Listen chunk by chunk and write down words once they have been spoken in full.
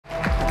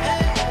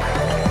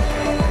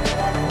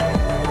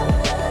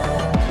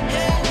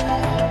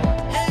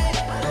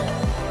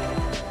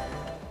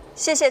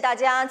谢谢大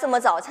家这么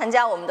早参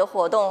加我们的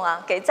活动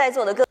啊，给在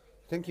座的各。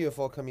Thank you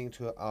for coming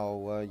to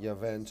our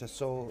event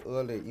so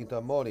early in the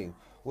morning.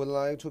 We'd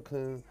like to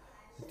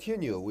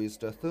continue with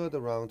the third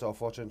round of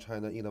Fortune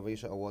China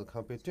Innovation Award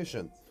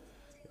competition.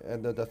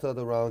 And the third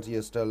round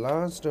is the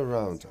last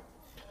round.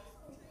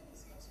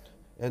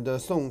 And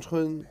Song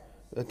Chun,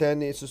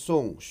 Dennis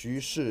Song, Xu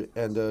Shi,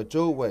 and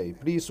Zhou Wei,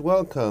 please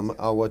welcome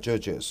our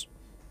judges.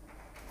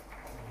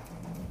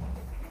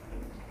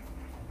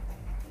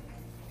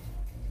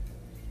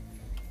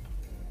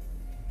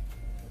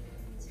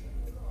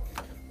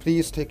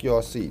 Please take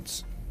your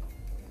seats.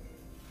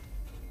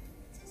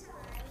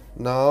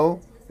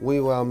 Now, we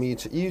will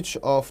meet each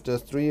of the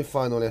three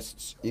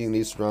finalists in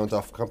this round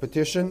of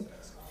competition.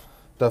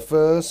 The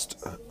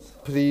first,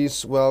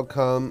 please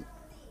welcome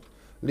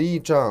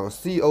Zhang,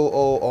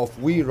 COO of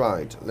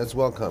WeRide. Let's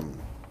welcome.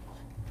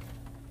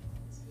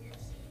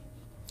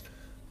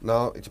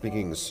 Now it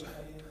begins.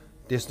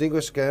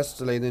 Distinguished guests,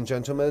 ladies and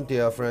gentlemen,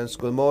 dear friends,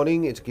 good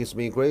morning. It gives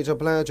me great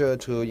pleasure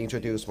to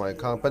introduce my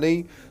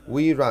company,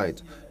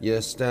 WeRide,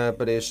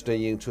 established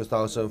in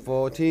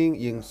 2014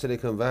 in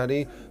Silicon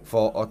Valley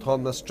for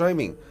autonomous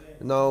driving.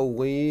 Now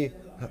we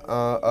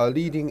are a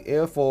leading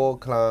Air 4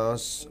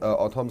 class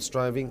autonomous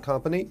driving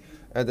company.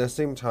 At the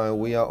same time,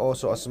 we are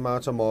also a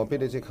smart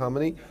mobility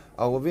company.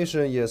 Our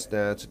vision is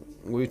that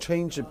we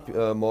change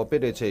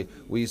mobility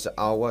with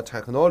our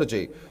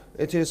technology.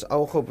 It is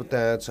our hope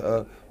that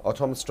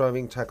autonomous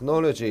driving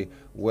technology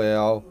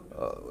will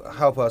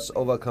help us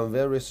overcome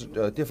various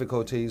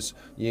difficulties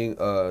in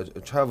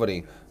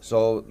traveling.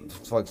 So,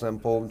 for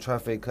example,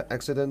 traffic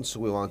accidents,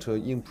 we want to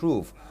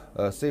improve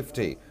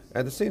safety.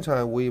 At the same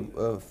time, we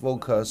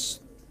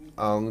focus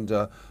on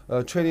the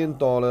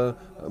trillion-dollar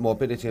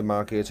mobility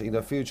market in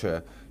the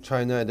future.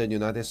 China and the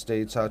United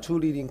States are two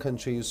leading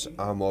countries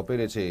on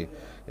mobility.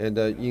 And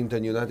in the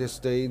United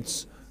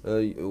States,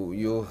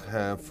 you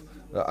have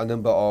a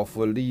number of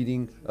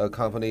leading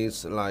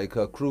companies like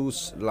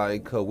Cruise,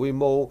 like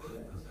Waymo,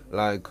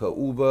 like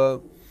Uber.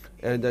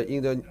 And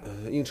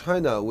in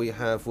China, we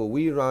have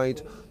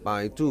WeRide,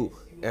 Baidu,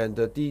 and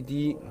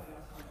Didi.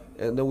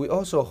 And we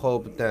also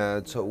hope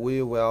that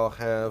we will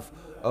have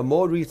a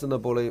more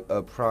reasonably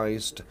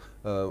priced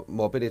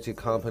mobility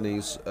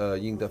companies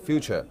in the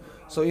future.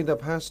 So in the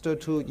past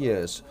 2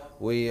 years,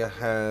 we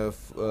have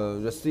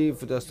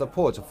received the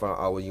support from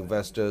our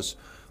investors.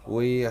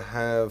 We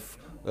have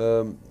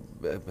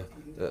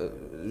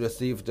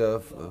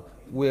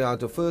we are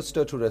the first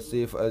to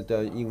receive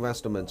the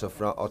investment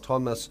from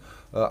Autonomous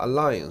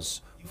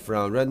Alliance,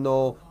 from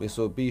Renault,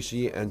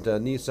 Mitsubishi, and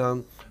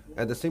Nissan.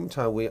 At the same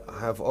time, we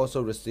have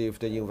also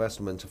received the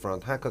investment from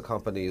tech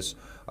companies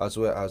as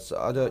well as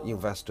other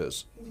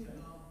investors.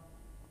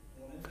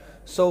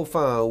 So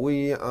far,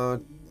 we are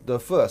the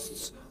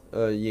first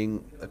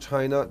in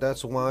China.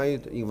 That's why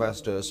the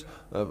investors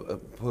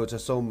put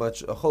so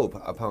much hope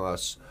upon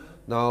us.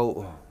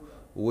 Now,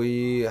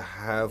 we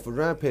have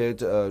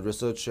rapid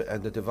research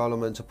and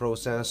development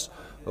process.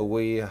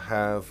 We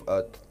have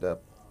the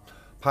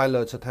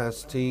pilot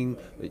testing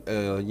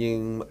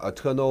in a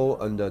tunnel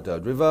under the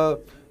river,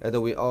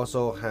 and we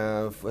also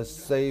have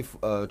safe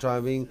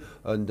driving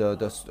under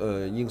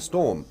in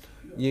storm.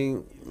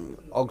 In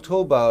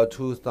October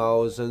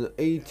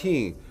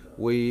 2018,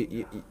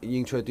 we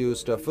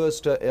introduced the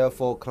first Air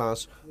 4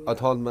 class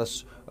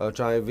autonomous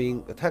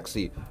driving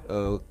taxi,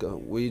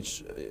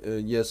 which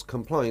is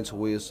compliant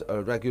with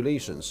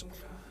regulations.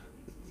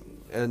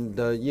 And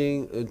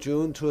in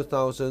June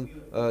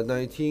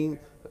 2019,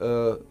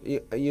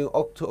 in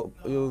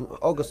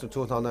August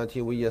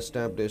 2019, we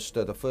established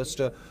the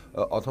first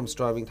autonomous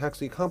driving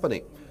taxi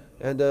company.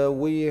 And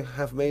we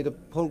have made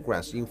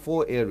progress in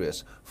 4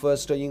 areas.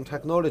 First, in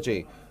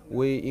technology,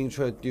 we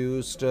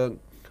introduced a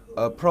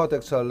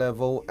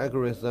product-level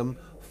algorithm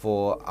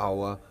for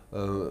our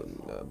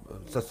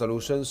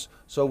solutions.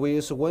 So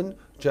with one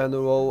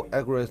general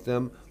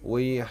algorithm,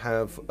 we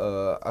have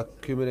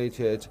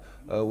accumulated,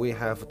 we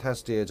have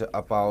tested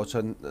about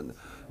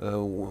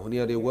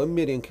nearly 1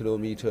 million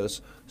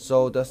kilometers.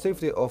 So the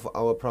safety of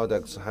our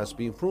products has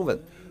been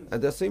proven. At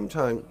the same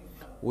time,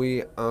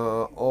 we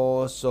are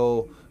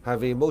also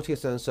have a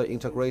multi-sensor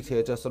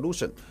integrated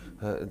solution.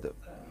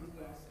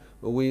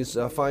 With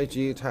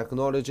 5G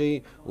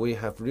technology, we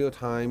have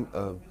real-time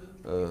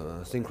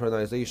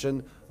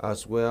synchronization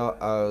as well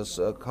as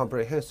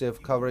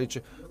comprehensive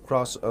coverage,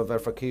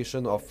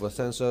 cross-verification of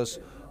sensors,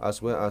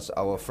 as well as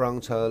our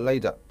front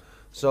lidar.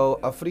 So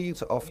a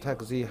fleet of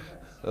taxi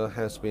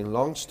has been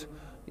launched.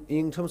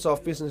 In terms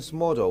of business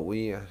model,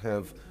 we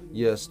have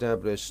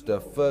established the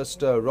first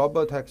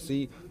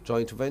robotaxi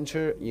joint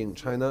venture in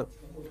China,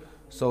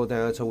 so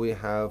that we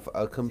have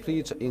a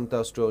complete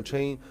industrial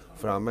chain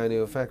from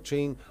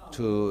manufacturing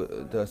to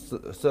the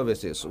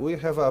services. We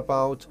have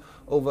about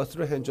over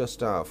 300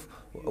 staff.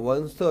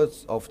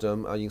 1/3 of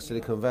them are in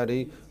Silicon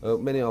Valley.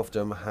 Many of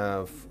them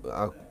have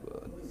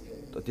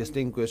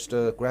distinguished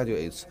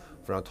graduates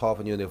from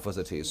top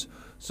universities.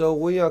 So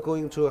we are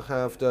going to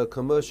have the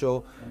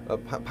commercial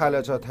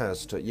pilot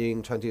test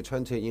in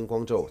 2020 in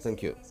Guangzhou.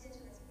 Thank you.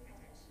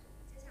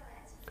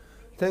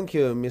 Thank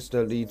you,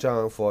 Mr. Li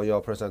Zhang, for your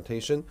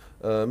presentation.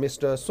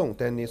 Mr. Song,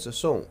 Dennis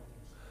Song.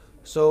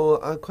 So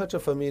I'm quite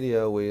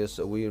familiar with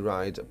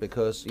WeRide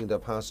because in the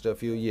past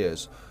few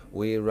years,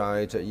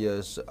 WeRide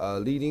is a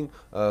leading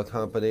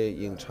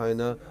company in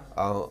China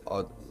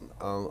on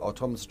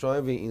autonomous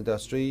driving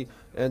industry.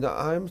 And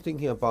I'm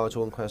thinking about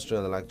one question.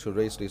 I'd like to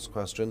raise this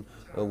question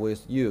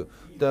with you.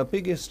 The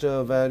biggest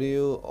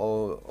value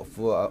of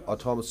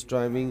autonomous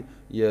driving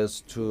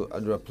is to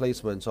a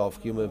replacement of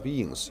human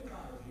beings.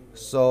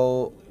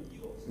 So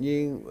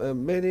in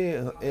many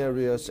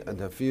areas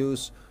and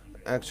fields,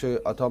 actually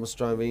autonomous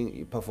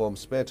driving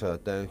performs better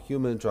than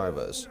human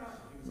drivers.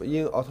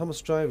 In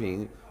autonomous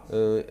driving,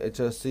 it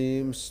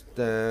seems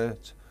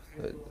that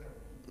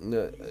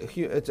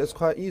it's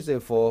quite easy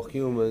for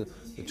human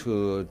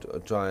to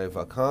drive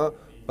a car,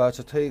 but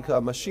take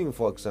a machine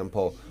for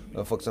example.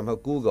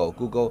 Google.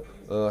 Google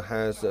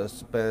has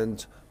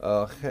spent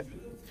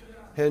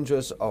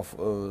hundreds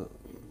of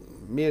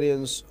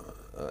millions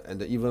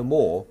and even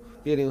more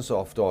billions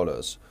of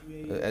dollars,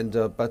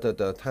 but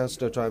the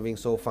test driving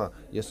so far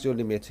is still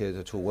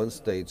limited to one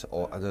state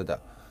or another.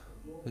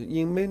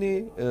 In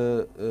many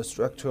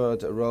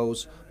structured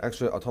roles,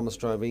 actually autonomous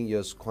driving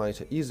is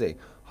quite easy.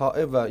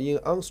 However, in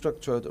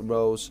unstructured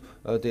roles,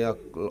 there are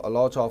a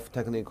lot of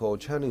technical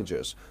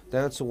challenges.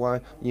 That's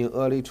why in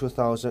early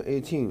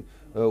 2018,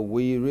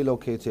 we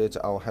relocated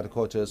our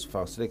headquarters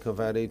from Silicon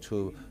Valley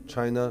to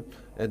China,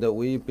 and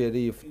we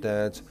believe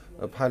that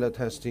pilot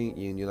testing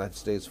in the United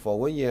States for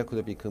 1 year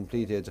could be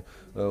completed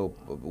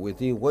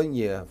within 1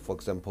 year, for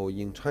example,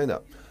 in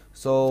China.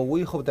 So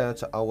we hope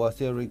that our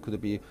theory could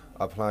be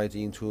applied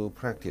into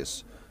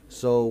practice.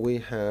 So we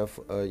have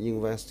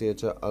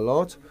invested a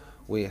lot.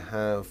 We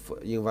have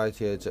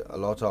invited a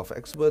lot of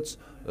experts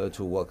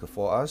to work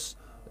for us.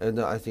 And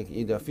I think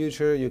in the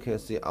future, you can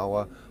see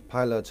our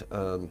pilot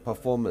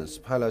performance,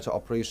 pilot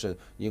operation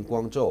in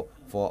Guangzhou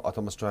for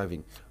autonomous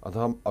driving.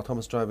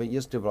 Autonomous driving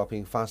is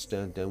developing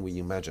faster than we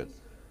imagined.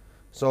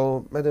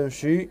 So, Madam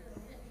Xu,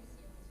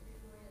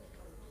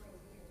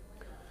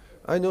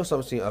 I know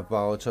something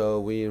about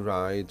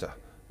WeRide,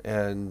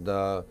 and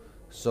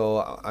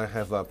so I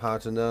have a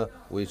partner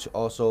which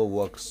also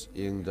works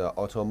in the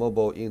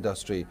automobile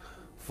industry.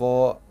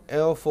 For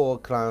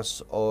L4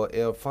 class or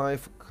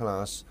L5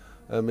 class,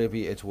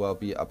 maybe it will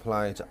be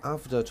applied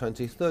after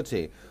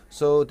 2030.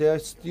 So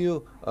there's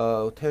still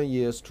 10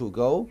 years to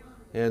go.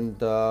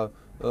 And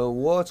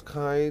what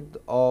kind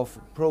of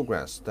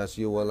progress that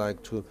you would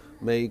like to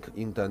make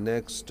in the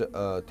next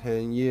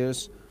 10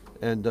 years?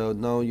 And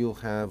now you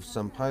have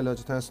some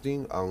pilot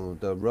testing on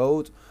the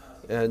road.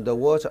 And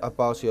what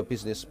about your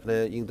business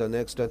plan in the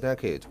next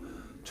decade?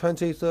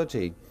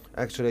 2030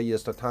 actually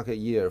is the target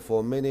year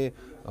for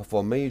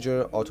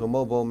major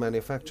automobile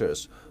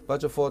manufacturers.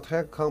 But for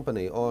tech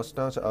company or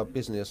startup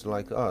business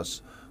like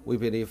us, we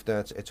believe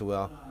that it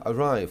will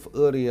arrive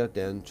earlier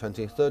than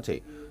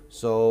 2030.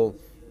 So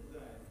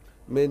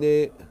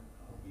many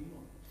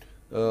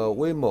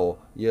Waymo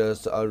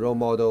is a role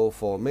model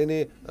for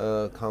many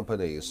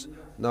companies.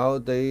 Now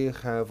they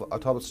have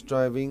autonomous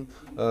driving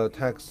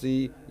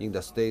taxi in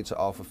the state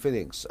of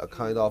Phoenix, a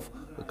kind of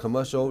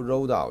commercial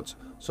rollout.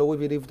 So we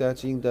believe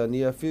that in the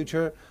near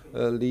future,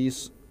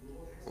 these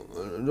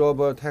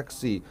robot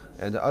taxi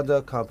and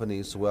other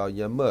companies will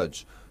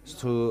emerge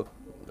to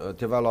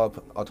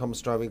develop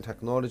autonomous driving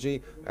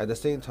technology, at the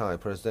same time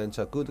present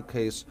a good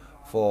case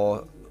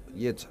for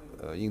it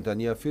in the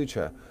near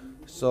future.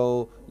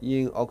 So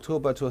in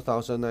October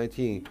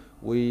 2019,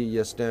 we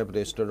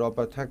established a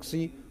robot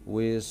taxi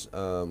with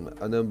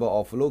a number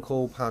of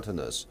local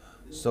partners,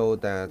 so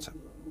that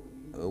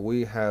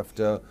we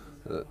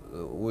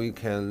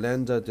can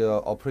land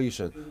the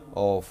operation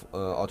of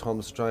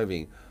autonomous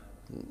driving.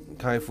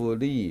 Kai-Fu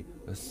Lee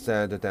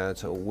said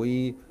that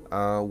we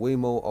are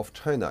Waymo of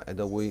China, and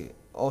we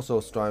also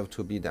strive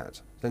to be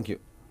that. Thank you.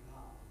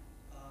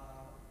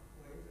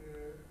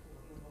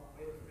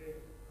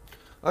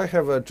 I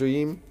have a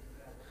dream,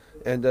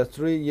 and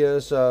 3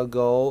 years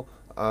ago,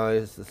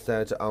 I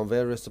said on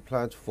various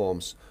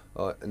platforms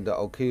and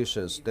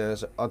occasions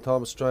that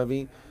autonomous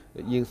driving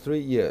in 3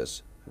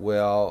 years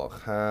will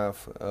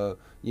have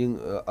in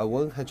a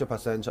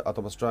 100%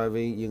 autonomous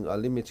driving in a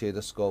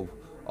limited scope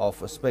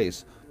of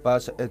space,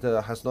 but it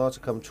has not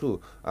come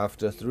true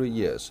after 3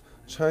 years.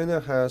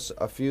 China has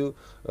a few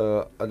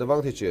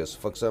advantages,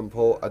 for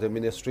example,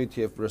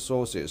 administrative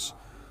resources.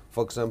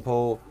 For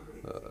example,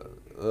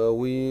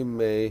 we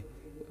may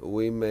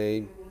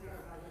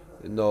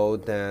know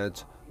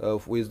that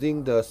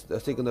within the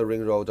signal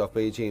ring road of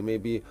Beijing,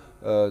 maybe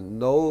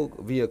no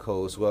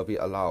vehicles will be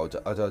allowed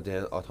other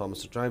than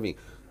autonomous driving.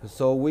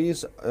 So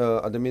with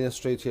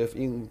administrative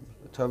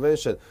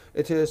intervention,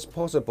 it is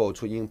possible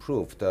to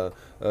improve the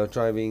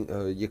driving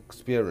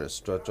experience,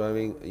 the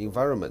driving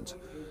environment.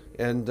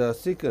 And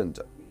second,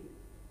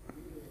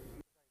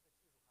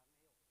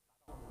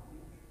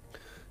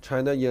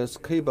 China is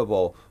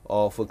capable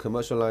of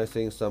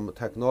commercializing some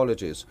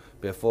technologies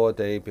before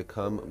they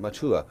become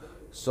mature.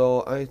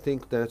 So I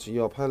think that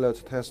your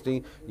pilot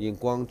testing in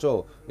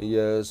Guangzhou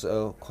is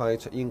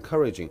quite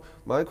encouraging.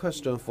 My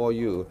question for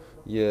you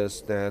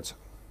is that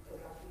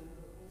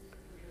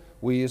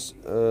is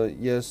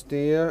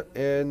there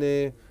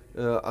any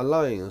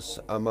alliance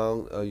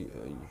among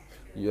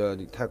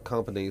the tech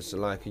companies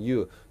like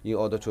you in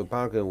order to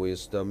bargain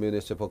with the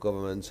municipal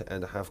government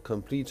and have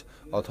complete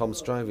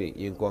autonomous driving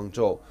in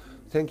Guangzhou?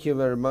 Thank you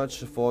very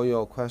much for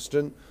your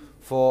question.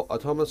 For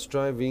autonomous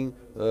driving,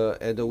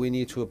 and we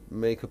need to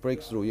make a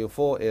breakthrough in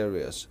 4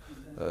 areas.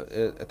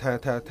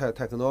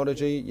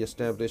 Technology,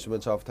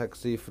 establishment of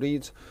taxi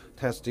fleet,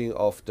 testing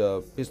of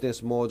the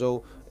business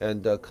model,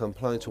 and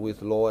compliance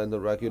with law and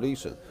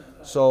regulation.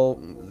 So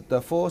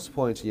the 4th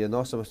point is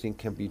not something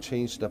can be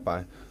changed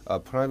by a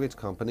private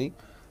company,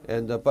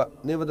 and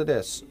but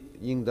nevertheless,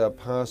 in the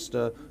past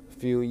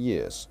few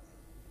years,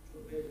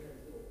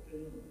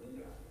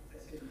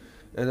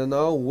 and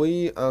now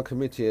we are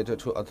committed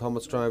to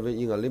autonomous driving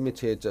in a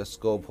limited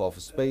scope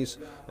of space,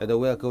 and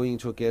we are going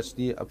to get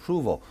the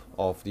approval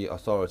of the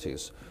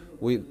authorities.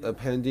 With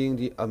pending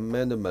the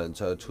amendment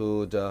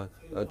to the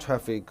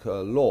traffic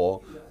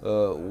law,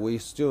 we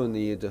still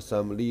need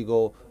some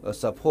legal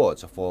support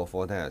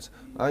for that.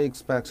 I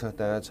expect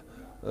that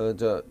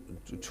the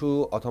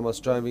true autonomous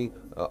driving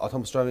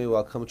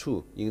will come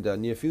true in the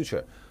near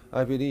future.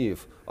 I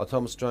believe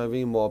autonomous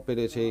driving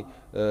mobility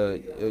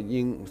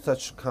in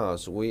such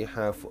cars, we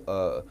have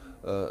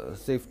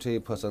safety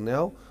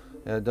personnel,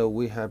 and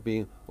we have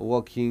been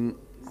working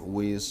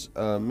with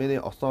many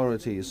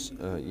authorities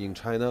in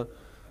China.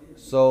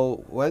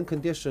 So when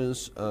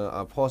conditions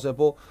are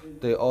possible,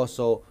 they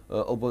also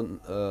open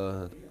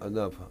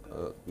up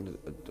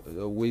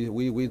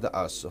with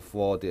us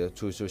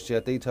to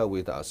share data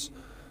with us.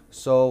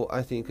 So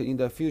I think in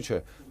the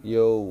future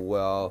you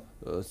will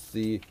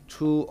see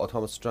true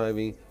autonomous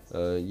driving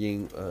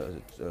in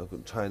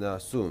China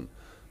soon.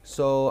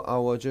 So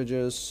our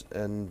judges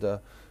and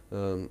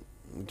do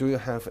you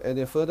have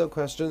any further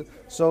questions?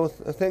 So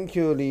thank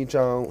you, Li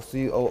Zhang,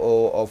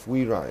 COO of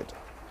WeRide.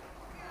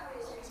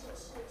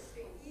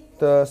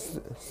 The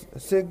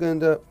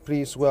second,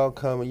 please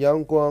welcome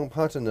Yang Guang,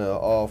 partner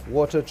of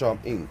Waterdrop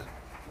Inc.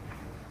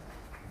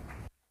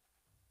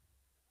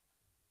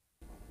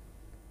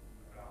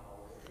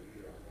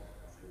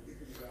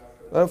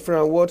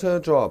 From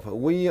Waterdrop,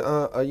 we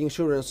are an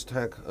insurance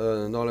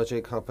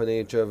technology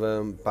company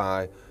driven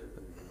by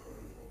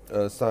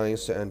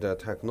science and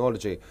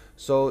technology.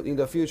 So in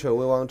the future,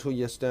 we want to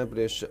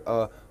establish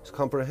a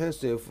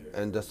comprehensive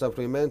and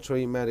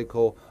supplementary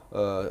medical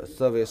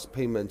service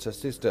payment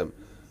system.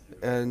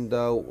 And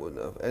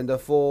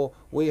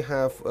we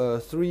have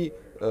three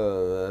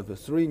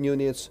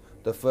units.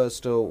 The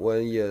first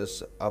one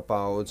is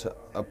about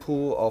a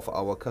pool of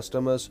our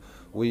customers,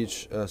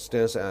 which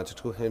stands at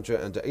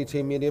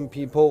 280 million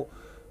people,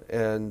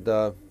 and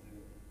the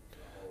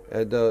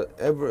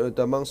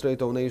monthly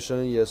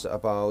donation is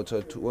about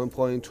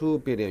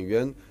 1.2 billion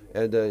yuan,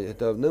 and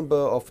the number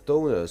of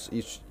donors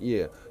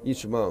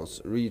each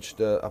month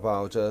reached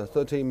about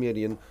 30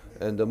 million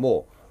and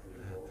more.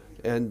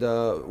 And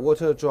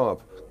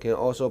Waterdrop can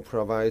also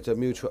provide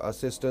mutual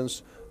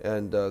assistance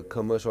and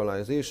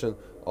commercialization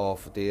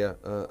of their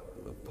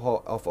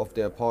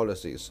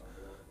policies.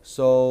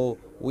 So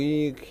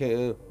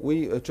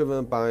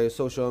driven by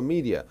social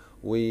media,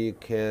 we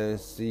can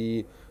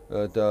see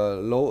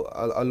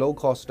low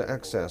cost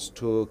access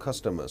to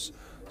customers.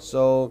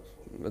 So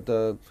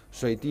the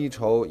水滴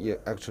筹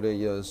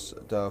actually is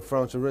the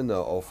front runner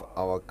of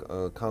our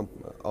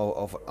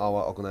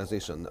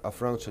organization, a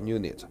front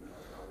unit.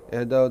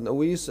 And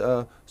with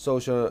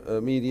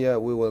social media,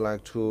 we would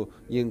like to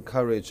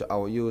encourage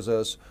our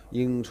users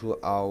into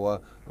our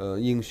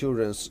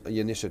insurance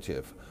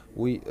initiative.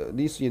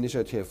 This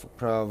initiative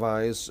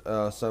provides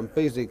some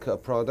basic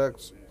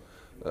products.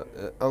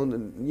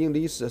 In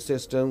this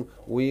system,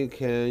 we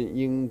can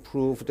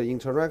improve the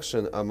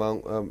interaction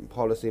among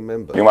policy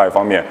members.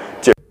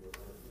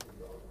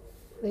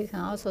 We can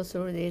also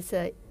through this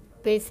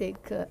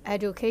basic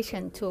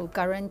education to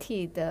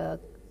guarantee the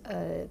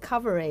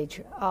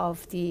coverage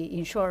of the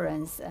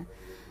insurance,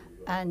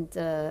 and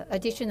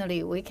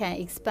additionally we can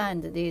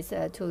expand this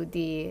to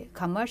the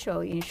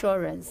commercial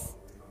insurance.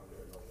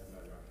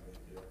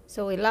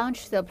 So we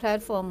launched the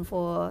platform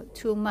for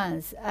 2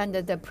 months, and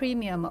the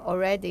premium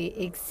already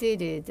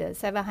exceeded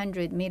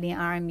 700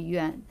 million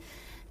yuan,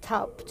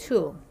 top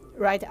 2,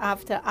 right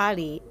after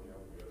Ali.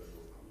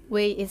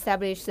 We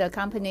established the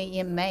company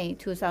in May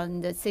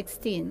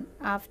 2016.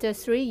 After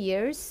 3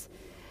 years,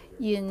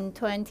 in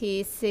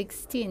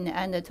 2016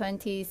 and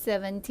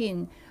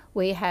 2017,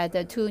 we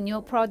had 2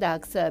 new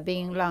products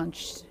being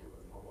launched.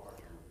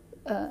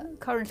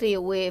 Currently,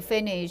 we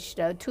finished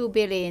 2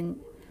 billion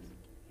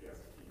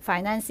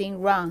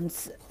financing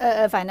rounds,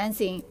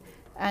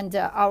 and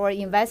our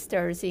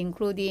investors,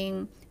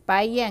 including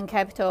Baiyan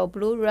Capital,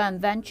 Blue Run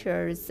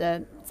Ventures,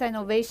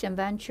 Sinovation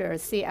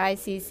Ventures,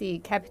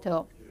 CICC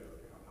Capital.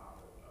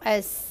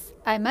 As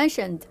I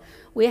mentioned,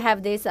 we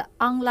have this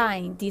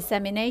online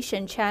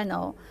dissemination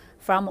channel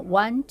from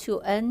 1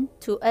 to N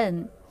to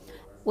N.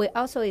 we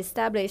also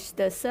established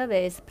the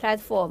service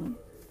platform.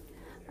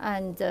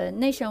 And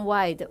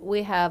nationwide,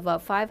 we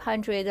have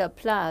 500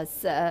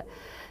 plus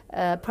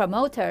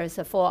promoters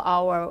for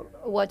our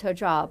water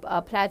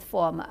drop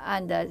platform,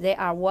 and they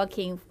are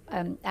working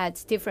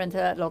at different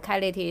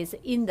localities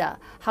in the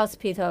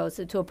hospitals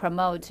to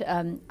promote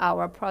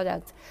our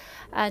product.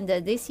 And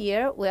this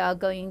year, we are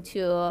going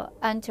to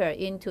enter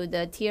into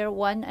the Tier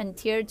 1 and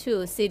Tier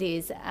 2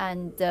 cities.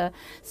 And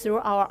through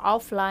our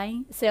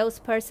offline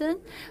salesperson,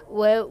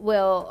 we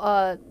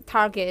will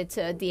target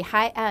the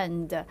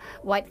high-end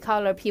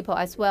white-collar people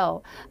as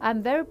well.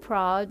 I'm very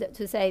proud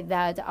to say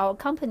that our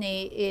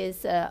company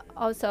is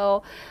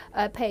also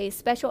pay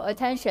special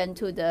attention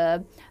to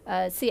the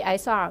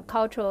CSR,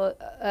 cultural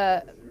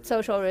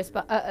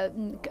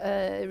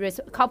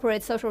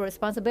corporate social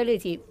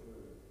responsibility.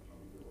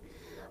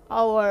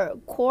 Our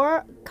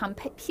core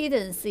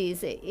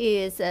competencies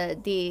is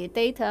the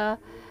data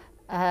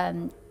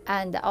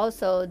and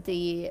also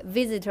the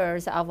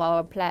visitors of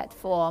our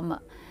platform.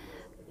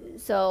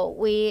 So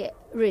we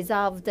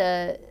resolve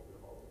the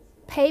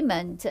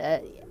payment,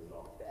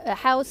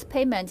 health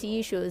payment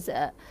issues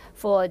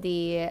for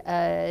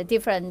the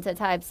different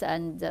types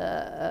and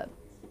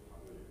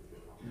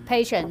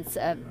patients,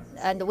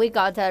 and we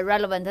got a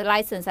relevant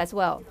license as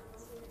well.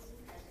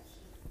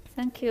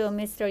 Thank you,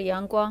 Mr.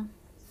 Yang Guang.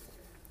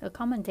 The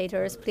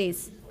commentators,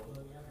 please.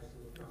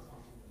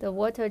 The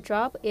water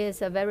drop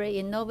is a very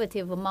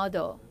innovative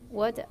model.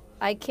 What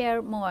I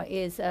care more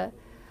is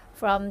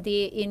from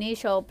the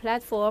initial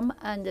platform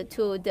and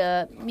to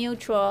the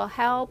mutual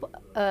help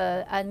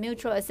and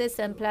mutual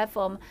assistance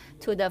platform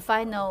to the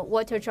final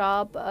water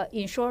drop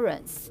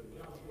insurance.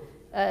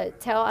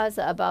 Tell us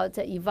about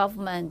the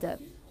involvement.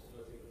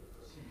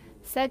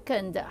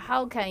 Second,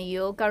 how can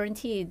you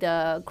guarantee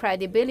the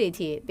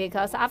credibility?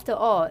 Because after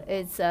all,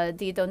 it's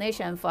the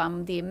donation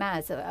from the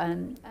mass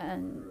and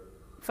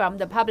from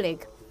the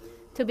public.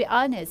 To be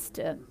honest,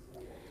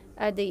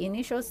 at the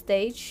initial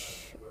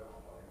stage,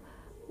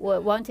 we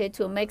wanted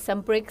to make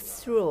some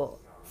breakthrough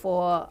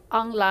for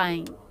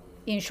online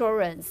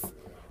insurance.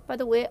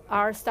 But we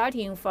are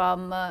starting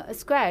from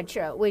scratch.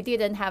 We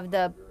didn't have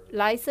the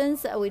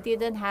license, we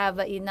didn't have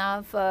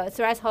enough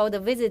threshold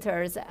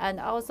visitors, and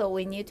also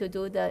we need to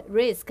do the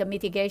risk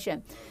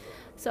mitigation.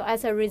 So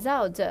as a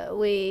result,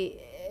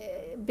 we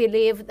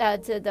believe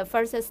that the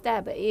first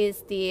step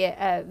is the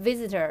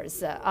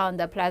visitors on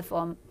the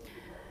platform.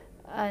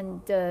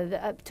 And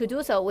to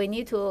do so, we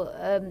need to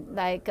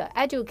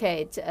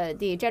educate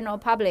the general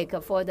public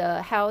for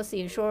the health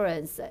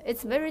insurance.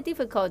 It's very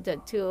difficult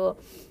to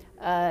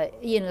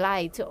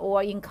enlighten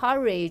or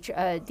encourage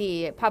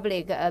the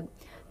public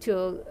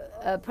to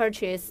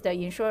purchase the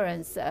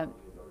insurance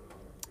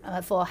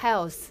for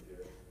health,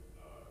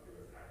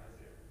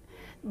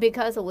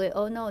 because we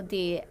all know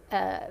the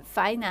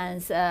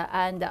finance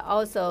and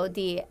also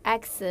the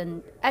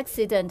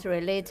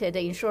accident-related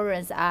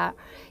insurance are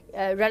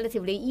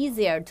relatively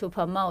easier to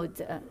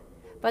promote.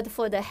 But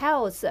for the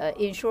health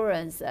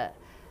insurance,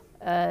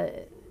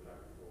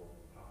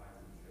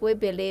 we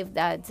believe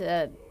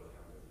that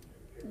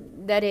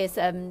that is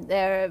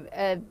their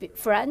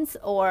friends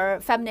or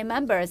family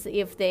members,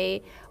 if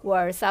they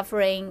were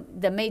suffering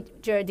the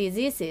major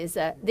diseases,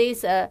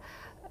 this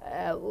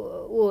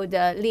would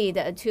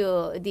lead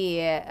to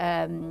the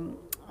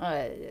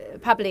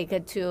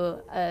public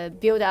to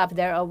build up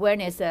their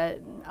awareness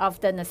of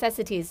the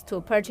necessities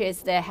to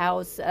purchase the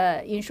health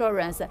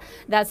insurance.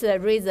 That's the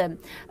reason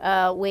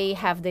we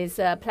have this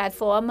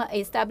platform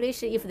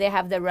established. If they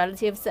have the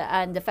relatives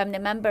and the family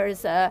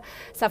members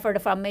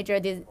suffered from major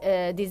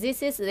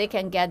diseases, they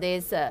can get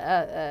these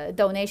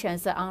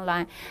donations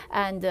online.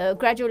 And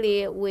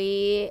gradually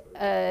we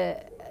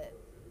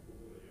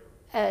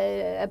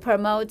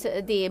promote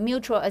the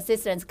mutual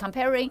assistance.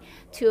 Comparing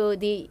to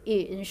the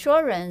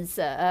insurance,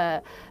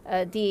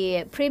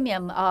 the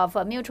premium of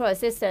mutual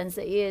assistance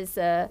is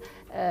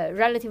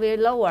relatively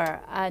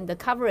lower, and the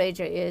coverage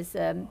is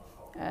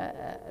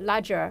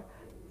larger.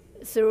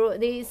 Through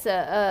this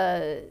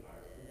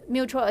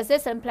mutual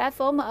assistance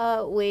platform,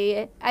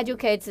 we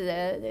educate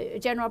the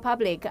general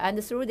public,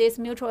 and through this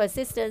mutual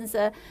assistance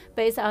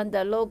based on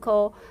the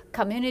local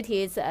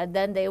communities,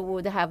 then they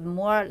would have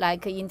more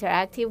like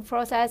interactive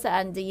process,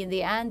 and in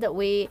the end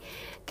we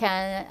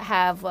can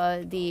have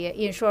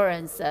the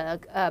insurance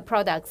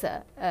products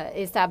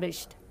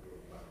established.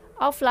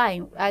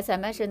 Offline, as I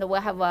mentioned, we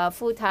have a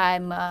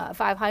full-time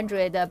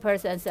 500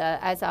 persons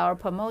as our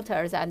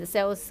promoters and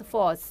sales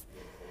force.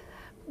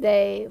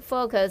 They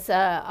focus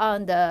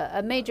on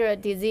the major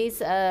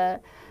disease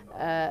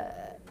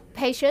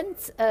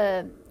patients,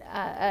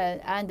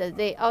 and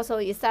they also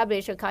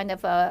establish a kind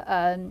of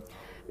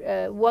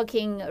a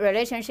working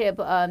relationship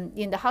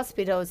in the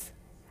hospitals.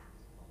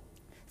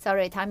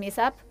 Sorry, time is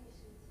up.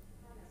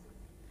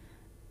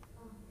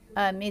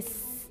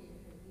 Ms.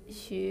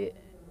 Xu,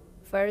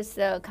 first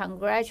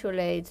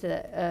congratulate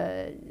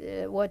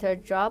Water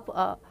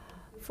Drop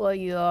for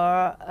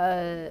your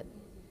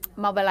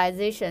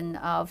mobilization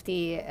of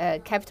the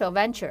capital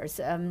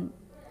ventures.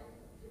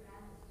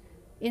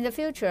 In the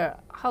future,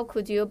 how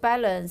could you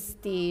balance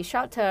the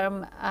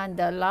short-term and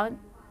the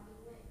long-term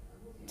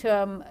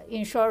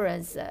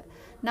insurance?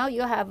 Now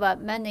you have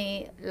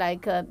many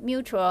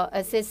mutual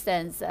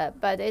assistance,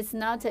 but it's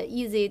not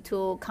easy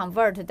to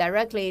convert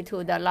directly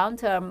to the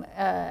long-term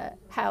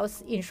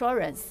health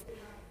insurance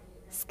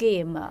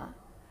scheme.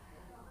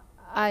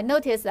 I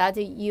noticed that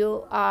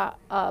you are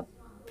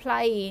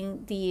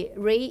applying the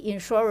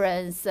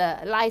reinsurance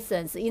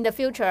license. In the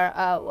future,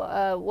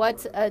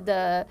 what's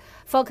the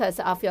focus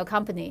of your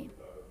company?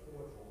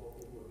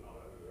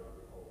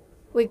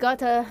 We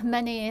got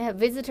many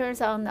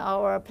visitors on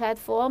our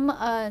platform,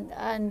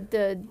 and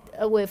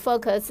we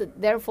focus,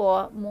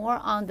 therefore, more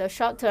on the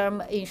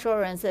short-term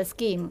insurance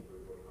scheme.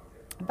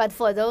 But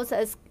for those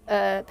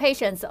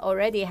patients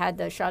already had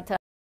the short-term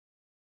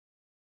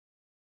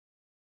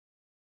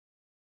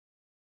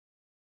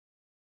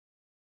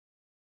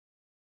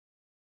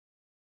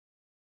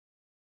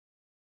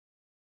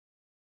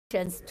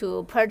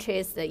to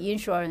purchase the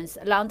insurance,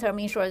 long-term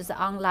insurance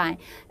online.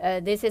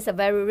 This is a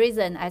very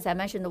reason, as I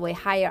mentioned, we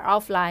hire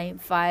offline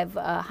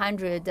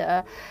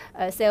 500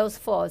 sales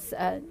force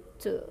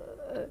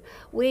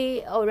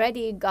we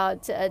already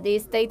got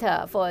this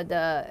data for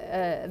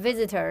the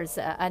visitors,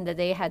 and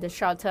they had a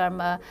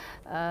short-term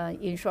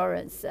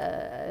insurance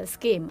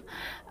scheme.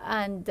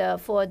 And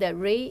for the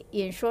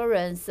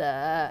reinsurance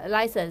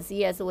license,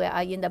 yes, we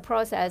are in the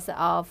process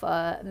of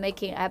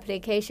making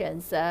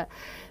applications.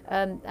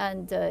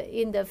 And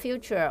in the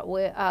future,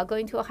 we are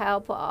going to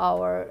help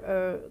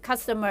our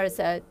customers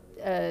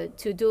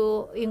to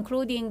do,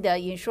 including the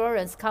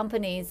insurance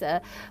companies,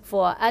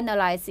 for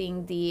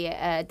analyzing the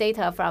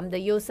data from the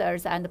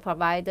users and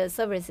provide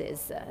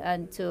services,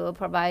 and to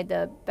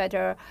provide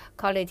better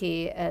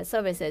quality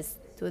services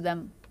to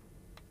them.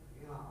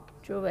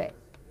 Zhu Wei.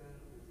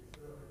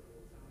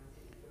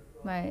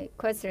 My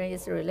question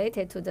is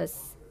related to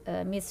this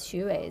Ms.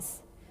 Xu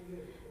Wei's.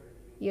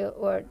 You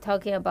were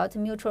talking about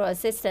mutual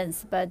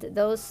assistance, but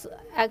those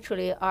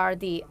actually are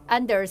the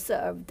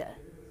underserved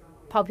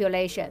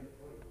population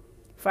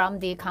from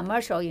the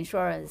commercial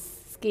insurance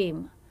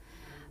scheme.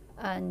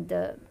 And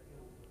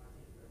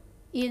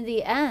in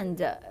the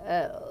end,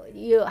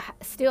 you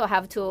still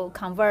have to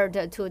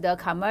convert to the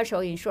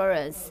commercial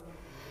insurance.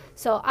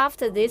 So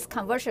after this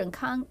conversion,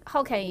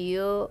 how can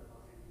you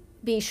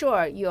be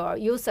sure your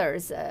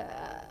users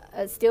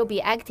still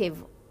be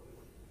active?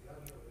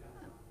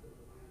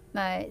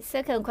 My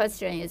second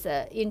question is,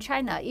 in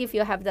China, if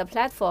you have the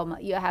platform,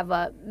 you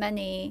have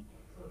many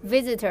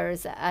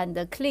visitors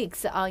and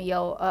clicks on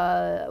your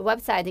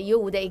website, you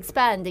would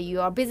expand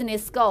your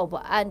business scope,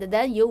 and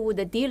then you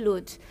would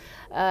dilute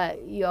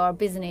your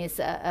business.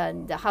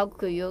 And how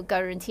could you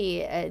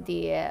guarantee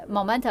the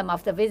momentum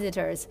of the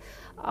visitors?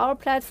 Our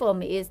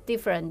platform is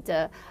different.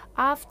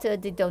 After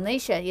the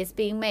donation is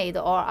being made,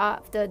 or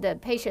after the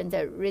patient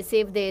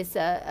receive this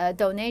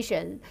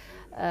donation,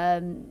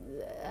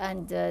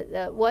 and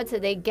what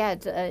they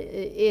get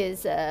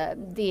is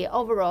the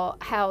overall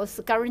health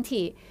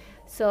guarantee.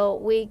 So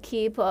we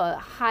keep a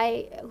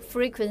high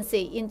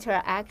frequency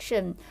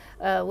interaction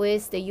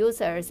with the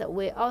users.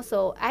 We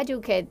also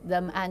educate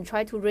them and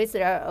try to raise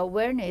their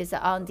awareness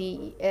on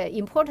the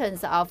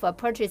importance of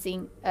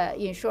purchasing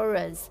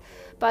insurance.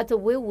 But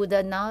we would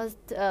not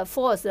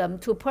force them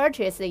to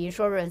purchase the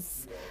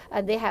insurance,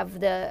 and they have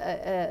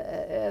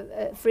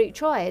the free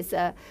choice.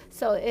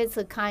 So it's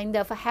a kind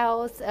of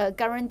health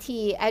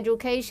guarantee,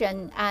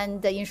 education,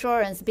 and the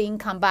insurance being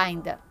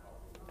combined.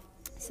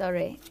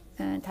 Sorry,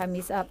 time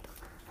is up.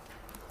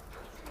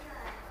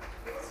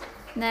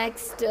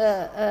 Next,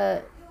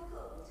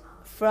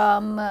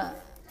 from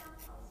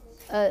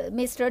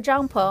Mr.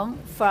 Zhang Peng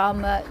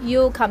from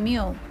U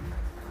Commune.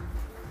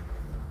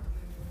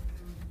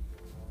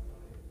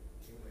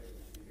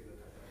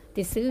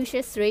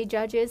 Distinguished three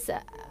judges,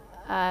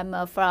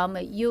 I'm from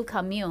U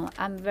Commune.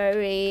 I'm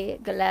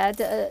very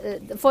glad,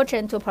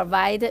 fortunate to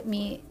provide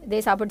me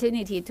this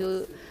opportunity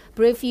to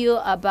brief you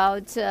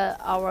about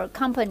our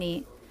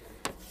company.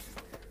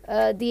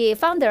 The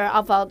founder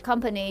of our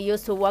company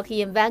used to work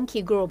in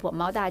Vanke Group,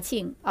 Mao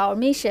Daqing. Our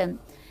mission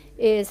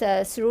is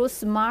through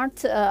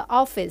smart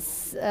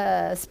office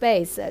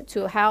space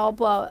to help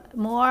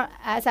more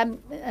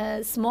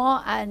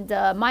small and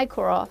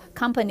micro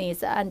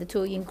companies, and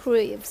to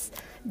increase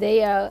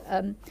their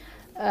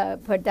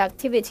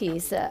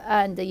productivities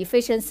and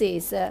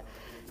efficiencies.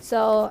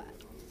 So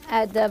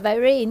at the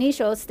very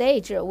initial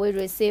stage, we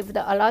received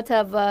a lot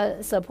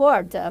of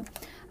support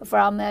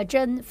from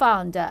Zhang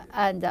Fund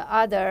and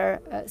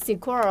other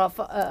secure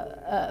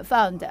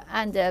fund.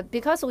 And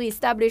because we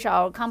established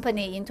our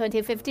company in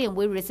 2015,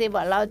 we received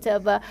a lot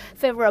of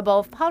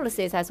favorable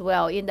policies as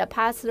well. In the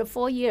past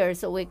 4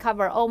 years, we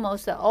cover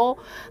almost all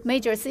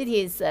major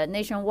cities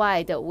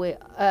nationwide. We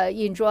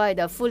enjoyed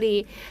a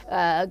fully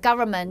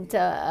government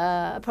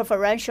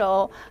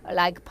preferential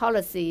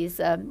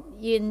policies.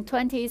 In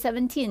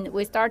 2017,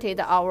 we started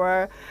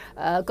our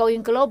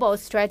going global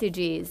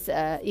strategies,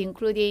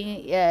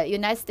 including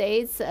United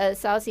States,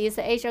 Southeast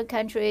Asian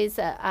countries,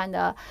 and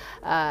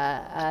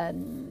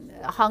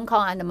Hong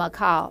Kong and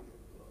Macau.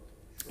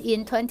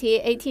 In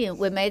 2018,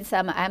 we made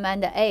some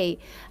M&A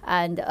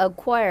and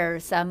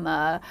acquired some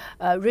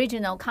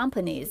regional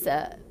companies.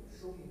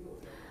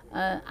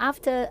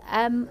 After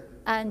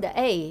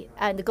M&A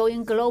and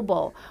going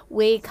global,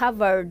 we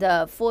covered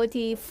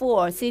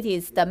 44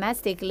 cities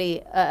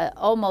domestically,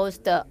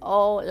 almost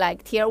all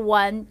like tier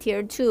 1,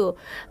 tier 2,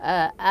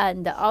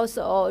 and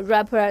also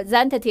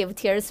representative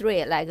tier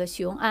 3 like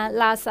Xiong'an,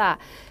 Lhasa,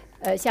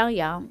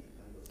 Xiangyang.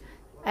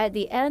 At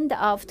the end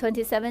of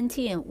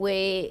 2017,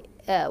 we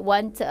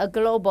went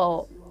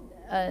global.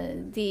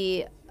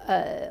 We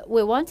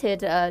wanted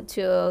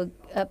to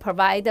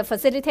provide the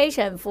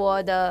facilitation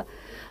for the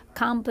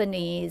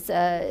companies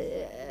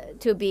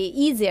to be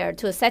easier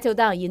to settle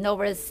down in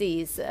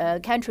overseas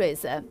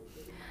countries.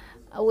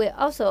 We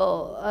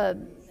also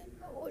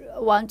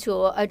want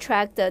to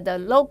attract the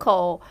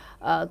local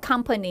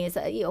companies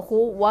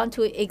who want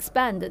to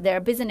expand their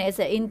business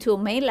into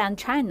mainland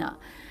China.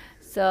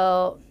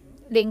 So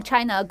Link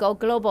China Go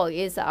Global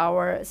is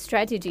our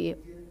strategy.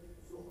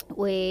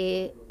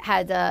 We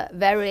had a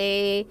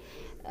very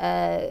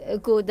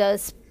good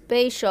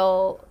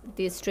spatial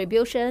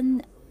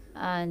distribution,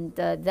 and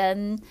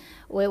then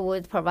we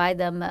would provide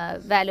them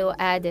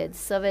value-added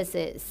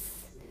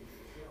services.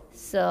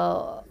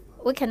 So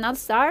we cannot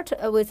start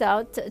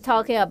without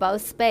talking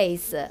about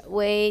space.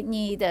 We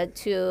need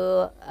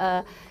to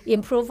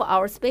improve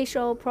our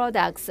spatial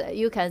products.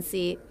 You can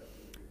see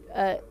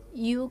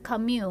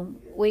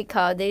U-Commune, we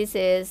call this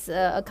is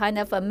a kind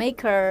of a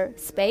maker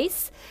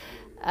space.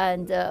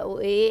 And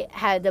we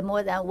had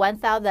more than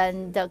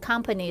 1,000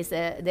 companies.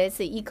 There's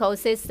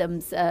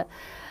ecosystems.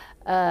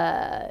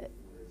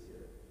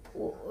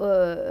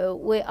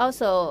 We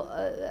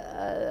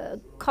also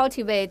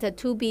cultivate a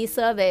to-B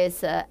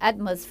service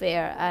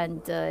atmosphere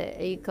and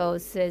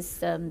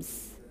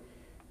ecosystems.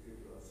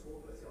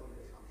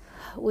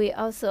 We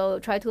also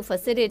try to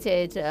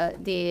facilitate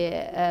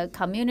the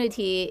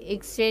community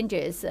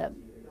exchanges.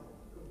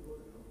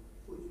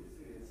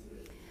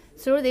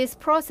 Through this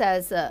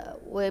process,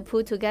 we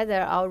put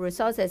together our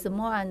resources,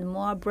 more and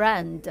more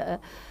brand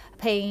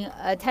paying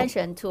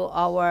attention to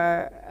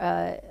our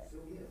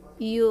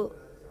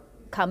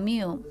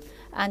U-Commune,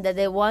 and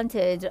they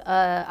wanted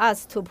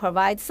us to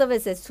provide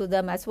services to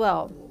them as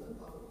well.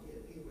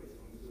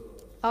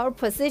 Our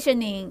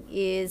positioning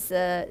is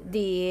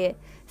the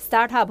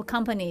startup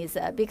companies,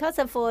 because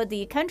for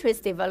the country's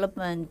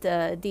development,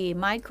 the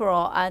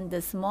micro and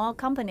the small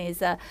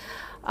companies are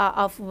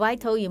of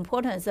vital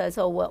importance.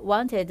 So we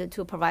wanted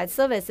to provide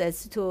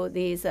services to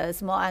these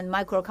small and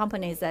micro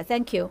companies.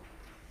 Thank you.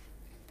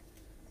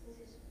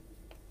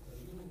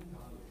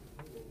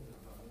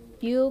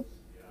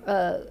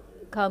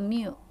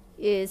 U-Commune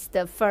is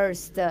the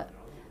first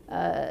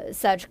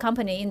such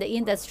company in the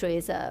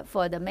industries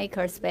for the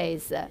maker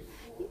space.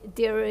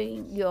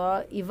 During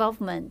your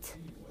involvement,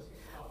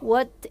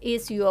 what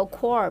is your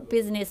core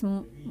business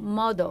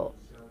model?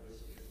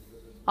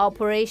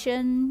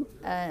 Operation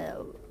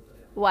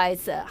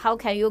wise, how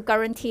can you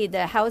guarantee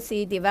the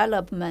healthy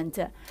development?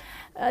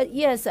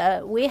 Yes,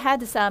 we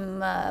had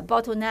some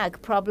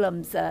bottleneck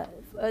problems.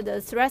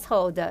 The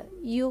threshold,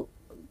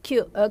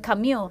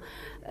 U-Commune,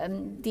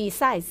 the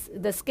size,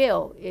 the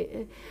scale.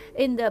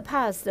 In the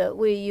past,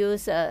 we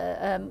use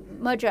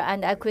merger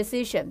and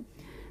acquisition,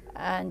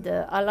 and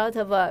a lot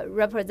of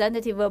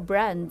representative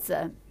brands.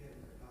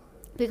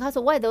 Because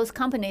why those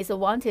companies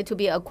wanted to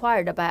be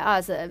acquired by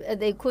us,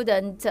 they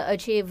couldn't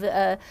achieve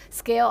a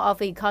scale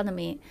of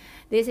economy.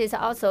 This is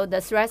also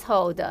the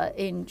threshold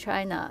in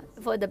China.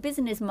 For the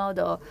business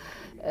model,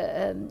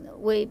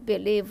 we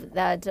believe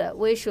that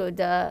we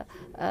should.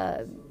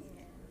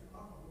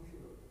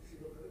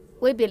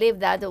 We believe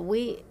that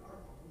we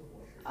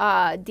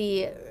are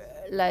the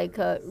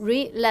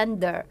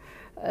re-lender.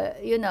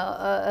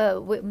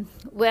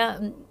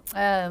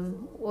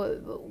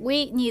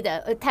 We need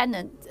a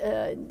tenant.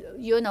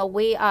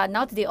 We are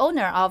not the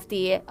owner of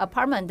the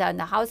apartment and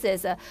the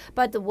houses,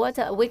 but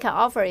what we can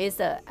offer is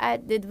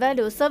added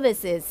value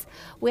services.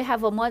 We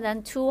have more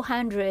than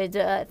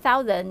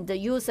 200,000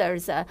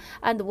 users,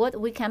 and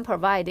what we can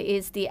provide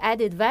is the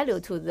added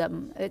value to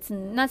them. It's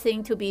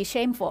nothing to be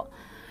shameful.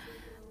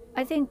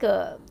 I think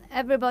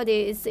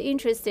everybody is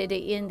interested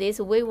in this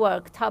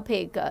WeWork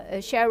topic,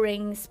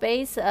 sharing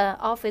space,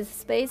 office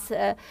space,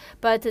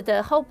 but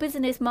the whole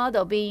business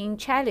model being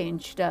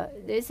challenged.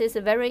 This is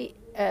a very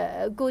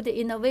good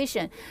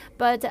innovation.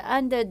 But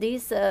under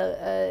this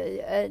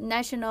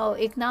national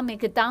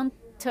economic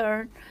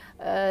downturn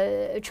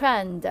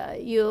trend,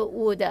 you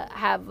would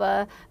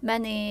have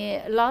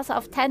many loss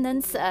of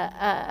tenants,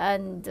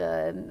 and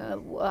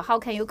how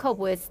can you cope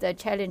with the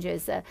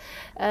challenges?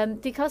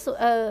 Because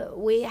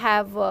we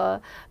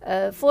have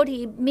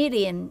 40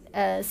 million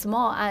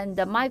small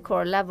and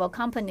micro level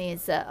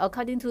companies.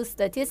 According to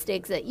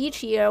statistics,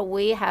 each year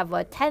we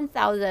have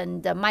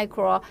 10,000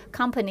 micro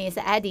companies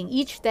adding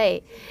each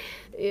day.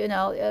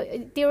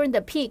 during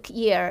the peak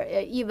year,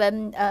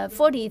 even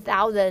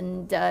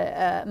 40,000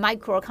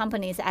 micro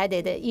companies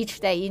added each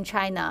day in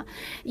China.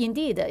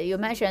 Indeed, you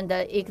mentioned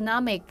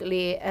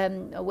economically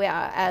we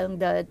are on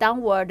the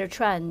downward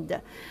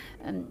trend.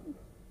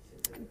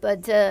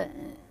 But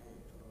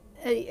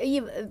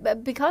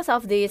because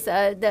of this,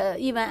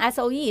 even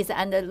SOEs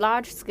and the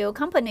large-scale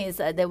companies,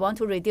 they want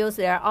to reduce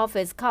their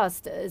office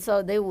cost,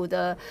 so they would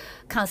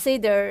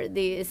consider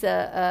this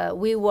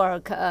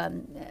WeWork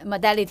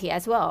modality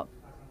as well.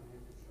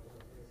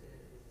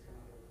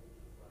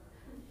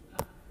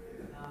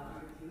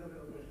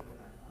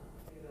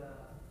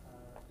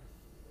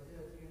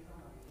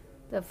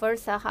 The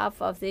first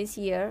half of this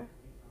year,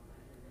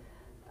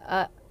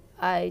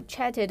 I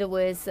chatted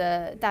with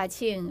Da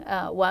Qing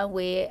when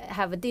we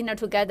have a dinner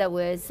together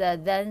with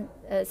then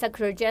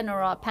Secretary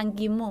General Pan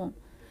Ki-moon.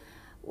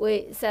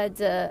 We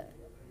said,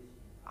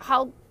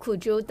 how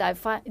could you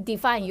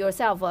define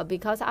yourself?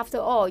 Because after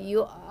all,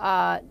 you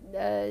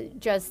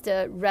just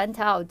rent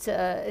out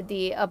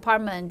the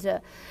apartment.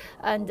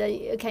 And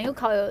can you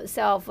call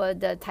yourself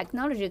the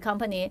technology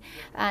company?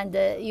 And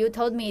you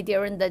told me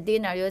during the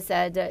dinner, you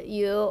said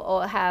you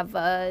have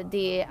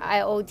the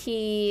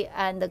IoT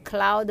and the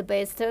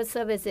cloud-based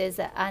services,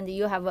 and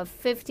you have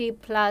 50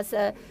 plus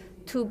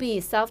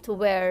 2B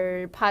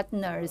software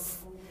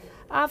partners.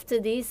 After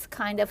this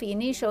kind of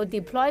initial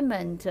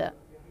deployment,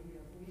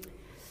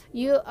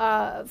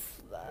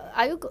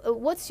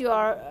 what's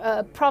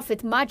your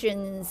profit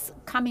margins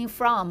coming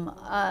from?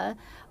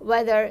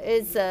 Whether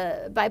it's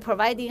by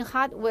providing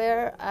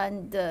hardware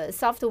and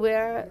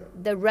software,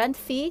 the rent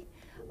fee,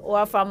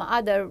 or from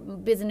other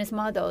business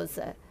models.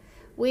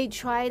 We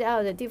tried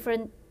out the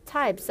different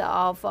types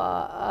of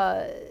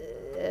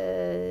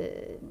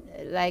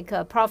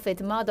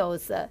profit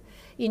models.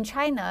 In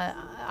China,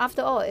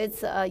 after all,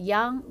 it's a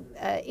young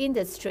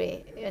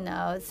industry,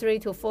 3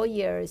 to 4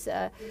 years.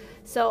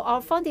 So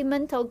our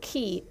fundamental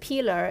key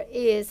pillar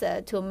is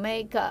to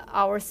make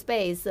our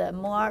space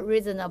more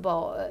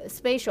reasonable.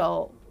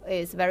 Spatial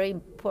is very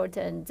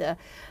important.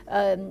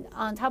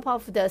 On top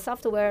of the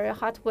software,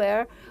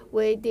 hardware,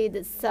 we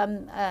did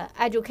some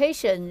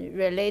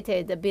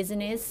education-related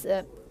business.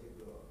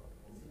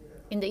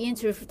 In the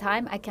interest of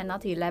time, I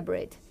cannot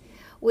elaborate.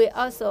 We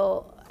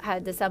also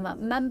had some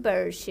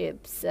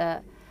memberships.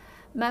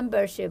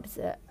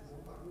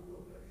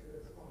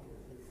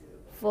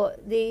 For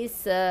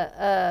these,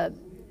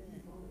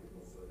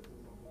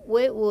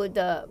 we would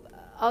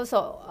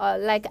also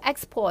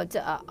export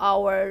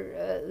our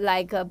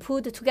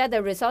put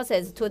together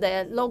resources to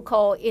the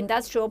local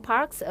industrial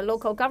parks,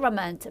 local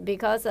government,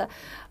 because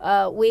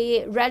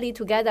we rally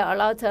together a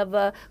lot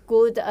of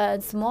good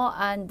small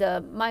and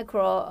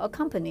micro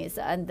companies,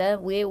 and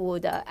then we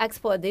would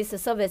export these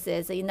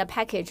services in a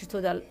package to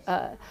the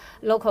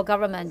local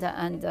government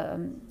and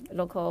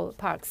local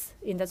parks,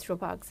 industrial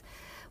parks.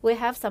 We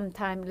have some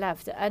time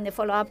left. Any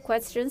follow-up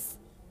questions?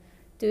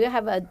 Do you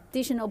have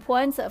additional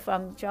points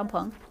from Zhang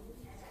Peng?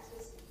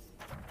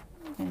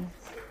 Okay.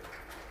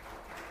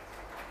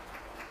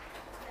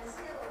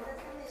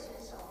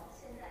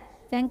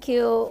 Thank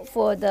you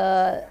for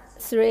the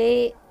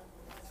 3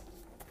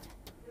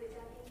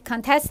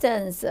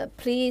 contestants.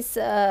 Please,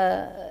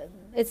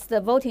 it's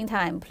the voting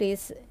time.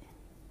 Please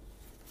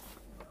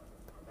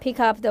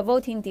pick up the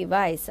voting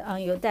device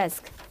on your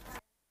desk.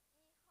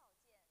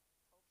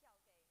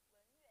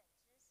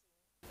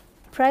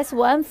 Press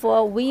 1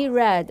 for We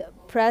Read.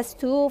 Press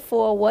 2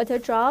 for Water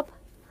Drop.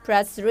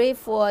 Press 3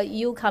 for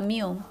You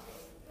Commune.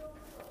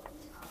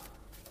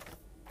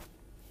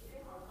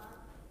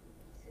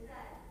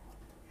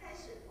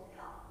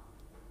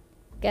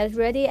 Get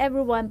ready,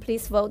 everyone.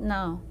 Please vote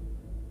now.